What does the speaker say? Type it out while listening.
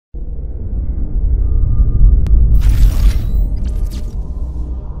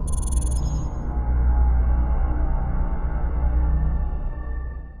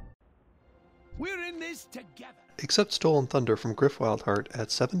Accept Stolen Thunder from GRIF WILDHEART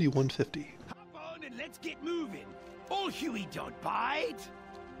at 7150. Hop on and let's get moving. Old Huey don't bite.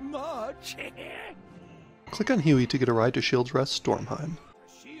 Much. Click on HUEY to get a ride to Shield's Rest, Stormheim.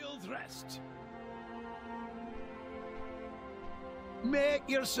 Shield's Rest. Make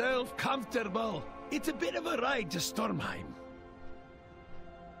yourself comfortable. It's a bit of a ride to Stormheim.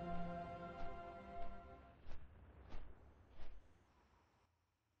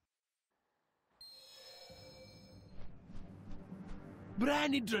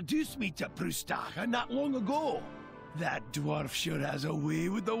 Bran introduced me to PRUSTAGA not long ago. That dwarf sure has a way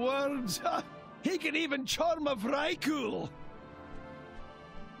with the words. He can even charm a Vrykul.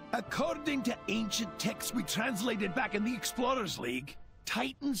 According to ancient texts we translated back in the Explorers League,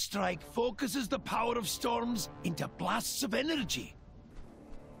 Titan Strike focuses the power of storms into blasts of energy.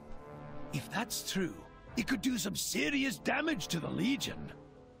 If that's true, it could do some serious damage to the Legion.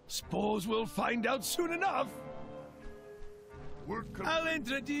 Suppose we'll find out soon enough. I'll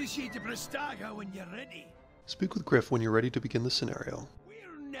introduce you to PRUSTAGA when you're ready. Speak with GRIF when you're ready to begin the scenario.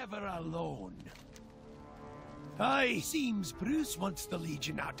 We're never alone. Aye, seems Bruce wants the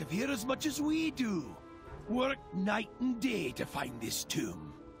Legion out of here as much as we do. Worked night and day to find this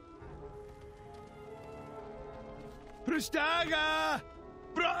tomb. PRUSTAGA!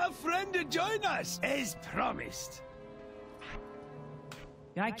 Brought a friend to join us, as promised.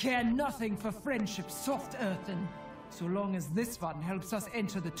 I care nothing for friendship soft earthen. So long as this one helps us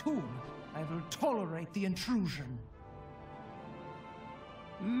enter the tomb, I will tolerate the intrusion.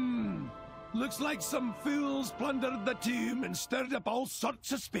 Looks like some fools plundered the tomb and stirred up all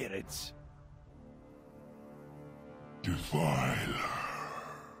sorts of spirits. Defiler.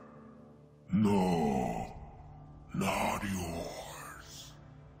 No, not yours.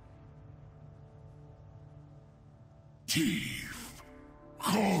 Thief.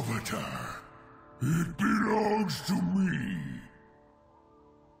 Coveter. It belongs to me.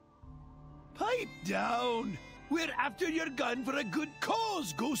 Pipe down. We're after your gun for a good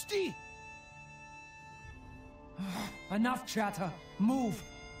cause, Ghosty. Enough chatter. Move.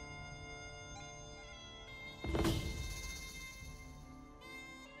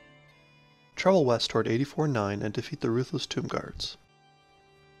 Travel west toward 84-9 and defeat the Ruthless Tomb Guards.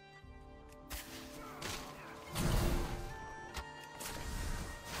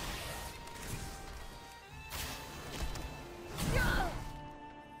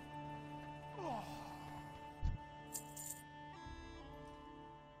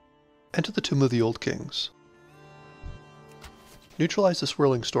 Enter the Tomb of the Old Kings. Neutralize the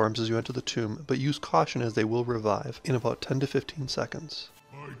Swirling Storms as you enter the tomb, but use caution as they will revive in about 10 to 15 seconds.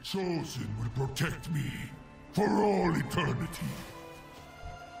 My chosen will protect me for all eternity.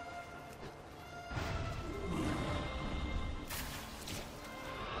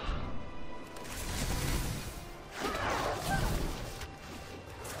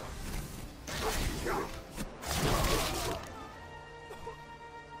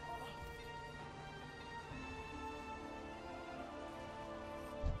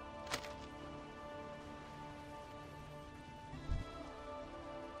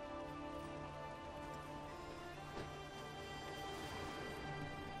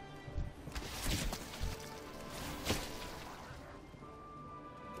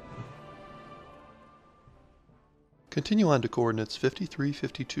 Continue on to coordinates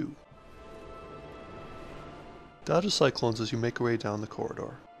 53-52. Dodge the cyclones as you make your way down the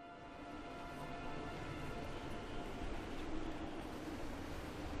corridor.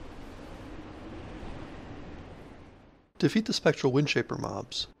 Defeat the Spectral Windshaper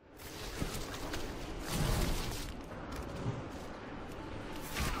mobs.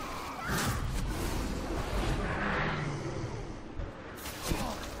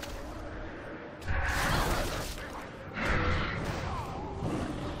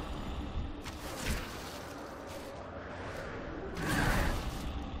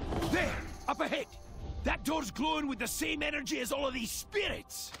 Up ahead! That door's glowing with the same energy as all of these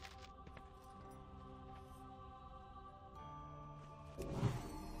spirits!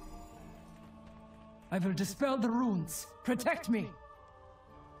 I will dispel the runes. Protect me.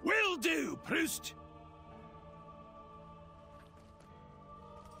 Will do, Proust!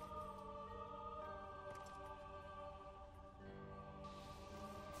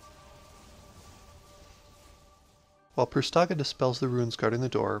 While PRUSTAGA dispels the runes guarding the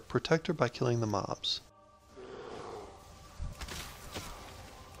door, protect her by killing the mobs.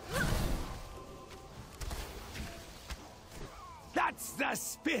 That's the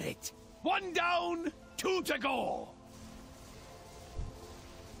spirit! One down, two to go!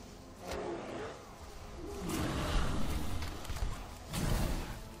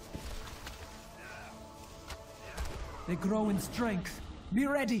 They grow in strength. Be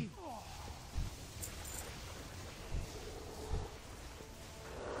ready.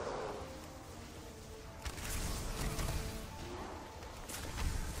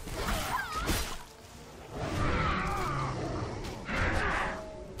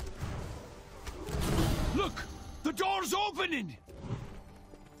 Look! The door's opening!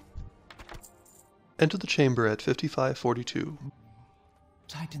 Enter the chamber at 5542.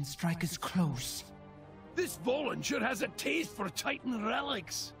 Titan strike is close. This Volund sure has a taste for Titan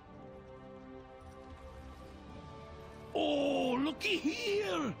relics. Oh, looky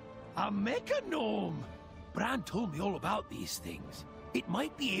here! A mecha gnome! Bran told me all about these things. It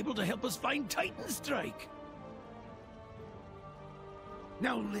might be able to help us find Titan Strike.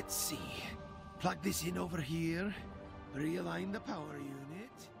 Now let's see. Plug this in over here. Realign the power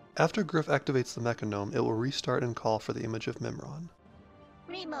unit. After GRIF activates the Mechanome, it will restart and call for the image of Mimron.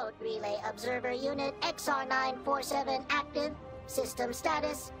 Remote Relay Observer Unit XR947 active. System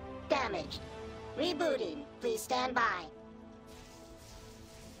status damaged. Rebooting. Please stand by.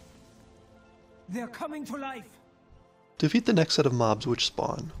 They're coming to life. Defeat the next set of mobs which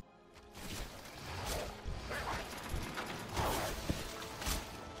spawn.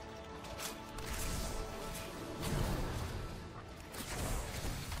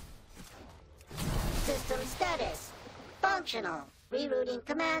 System status functional. Rerouting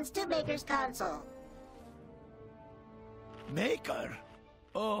commands to Maker's console. Maker?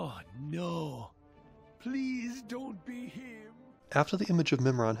 Oh no. Please don't be him. After the image of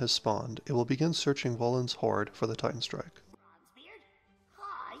Mimron has spawned, it will begin searching Volund's Hoard for the Titan Strike. Bronzebeard?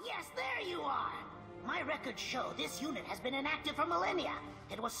 Ah, yes, there you are! My records show this unit has been inactive for millennia.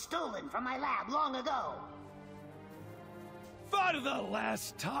 It was stolen from my lab long ago. For the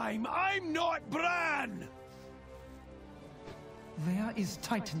last time, I'm not Bran! Where is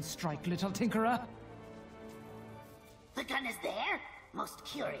Titan strike, little tinkerer? The gun is there? Most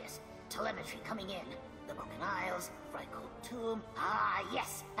curious. Telemetry coming in. The Broken Isles, Frycool Tomb. Ah,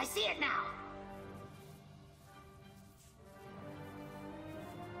 yes, I see it now.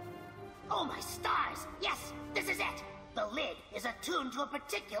 Oh my stars! Yes, this is it! The lid is attuned to a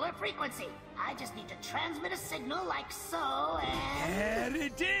particular frequency. I just need to transmit a signal like so, and... There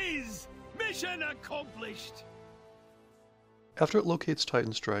it is! Mission accomplished! After it locates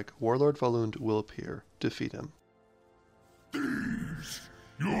Titan Strike, Warlord Volund will appear. Defeat him. Thieves!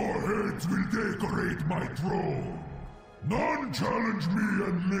 Your heads will decorate my throne. None challenge me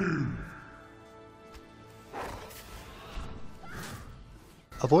and live.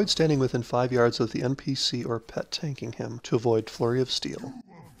 Avoid standing within 5 yards of the NPC or pet tanking him to avoid Flurry of Steel. You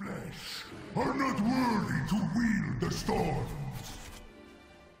of flesh are not worthy to wield the storms.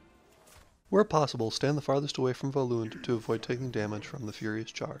 Where possible, stand the farthest away from Volund to avoid taking damage from the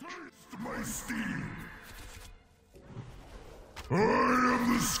Furious Charge. My steel. I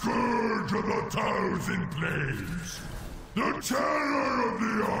am the scourge of the 1,000 planes, the terror of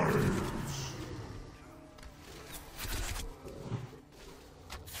the Isles.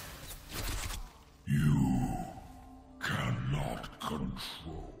 You cannot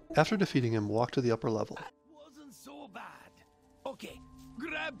control. After defeating him, walk to the upper level. That wasn't so bad. Okay,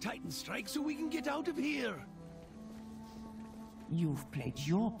 grab Titan Strike so we can get out of here. You've played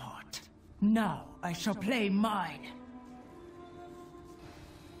your part. Now I shall play mine.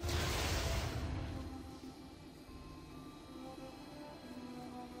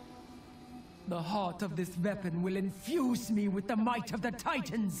 The heart of this weapon will infuse me with the might of the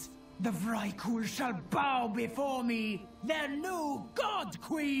Titans. The Vrykul shall bow before me, their new God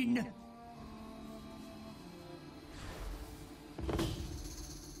Queen!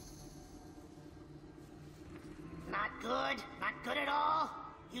 Not good at all.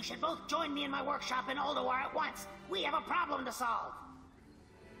 You should both join me in my workshop in Ulduar at once. We have a problem to solve.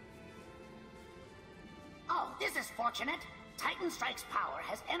 Oh, this is fortunate. Titan Strike's power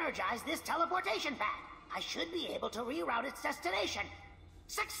has energized this teleportation pad. I should be able to reroute its destination.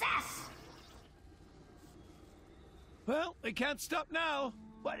 Success! Well, we can't stop now.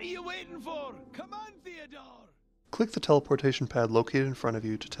 What are you waiting for? Come on, Theodore! Click the teleportation pad located in front of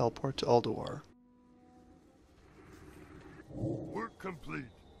you to teleport to Ulduar. Work complete.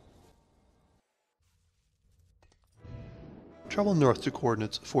 Travel north to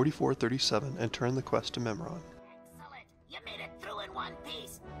coordinates 4437 and turn the quest to Mimron. Excellent! You made it through in one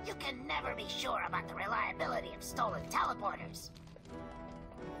piece. You can never be sure about the reliability of stolen teleporters.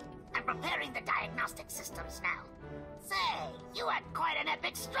 I'm preparing the diagnostic systems now. Say, you had quite an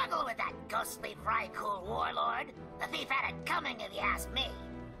epic struggle with that ghostly Vrykul warlord. The thief had it coming if you ask me.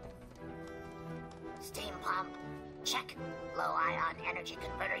 Steam pump, check. Low ion energy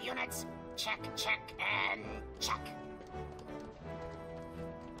converter units, check, check, and check.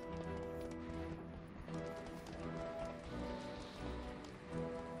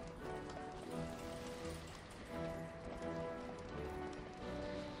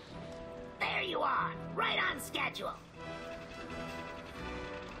 usual.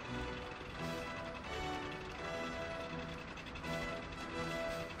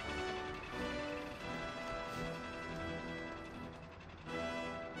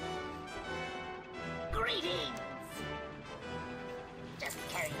 Greetings!